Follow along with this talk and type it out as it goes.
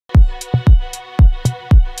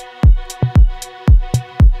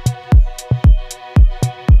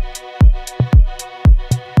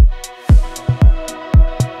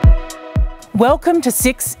Welcome to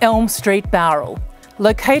 6 Elm Street, Bowral.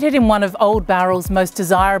 Located in one of Old Bowral's most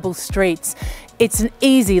desirable streets, it's an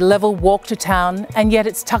easy level walk to town, and yet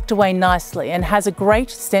it's tucked away nicely and has a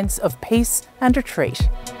great sense of peace and retreat.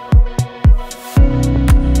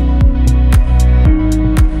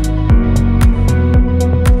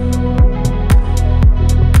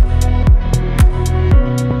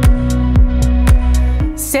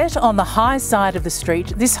 Set on the high side of the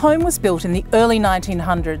street, this home was built in the early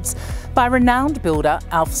 1900s by renowned builder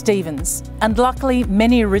Alf Stevens, and luckily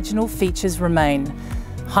many original features remain.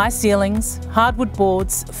 High ceilings, hardwood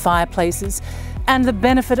boards, fireplaces, and the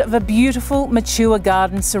benefit of a beautiful, mature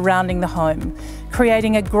garden surrounding the home,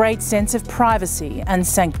 creating a great sense of privacy and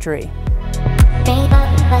sanctuary.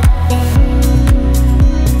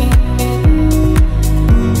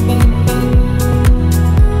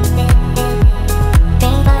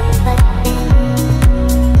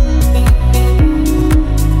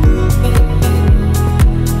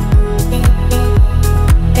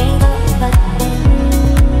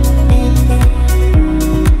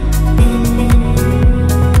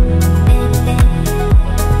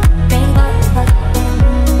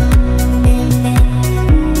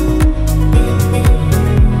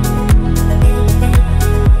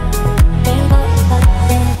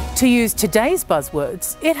 To use today's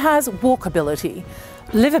buzzwords, it has walkability,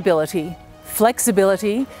 livability,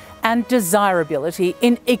 flexibility and desirability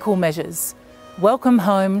in equal measures. Welcome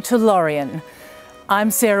home to Lorien.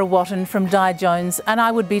 I'm Sarah Watton from Di Jones, and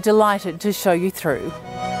I would be delighted to show you through.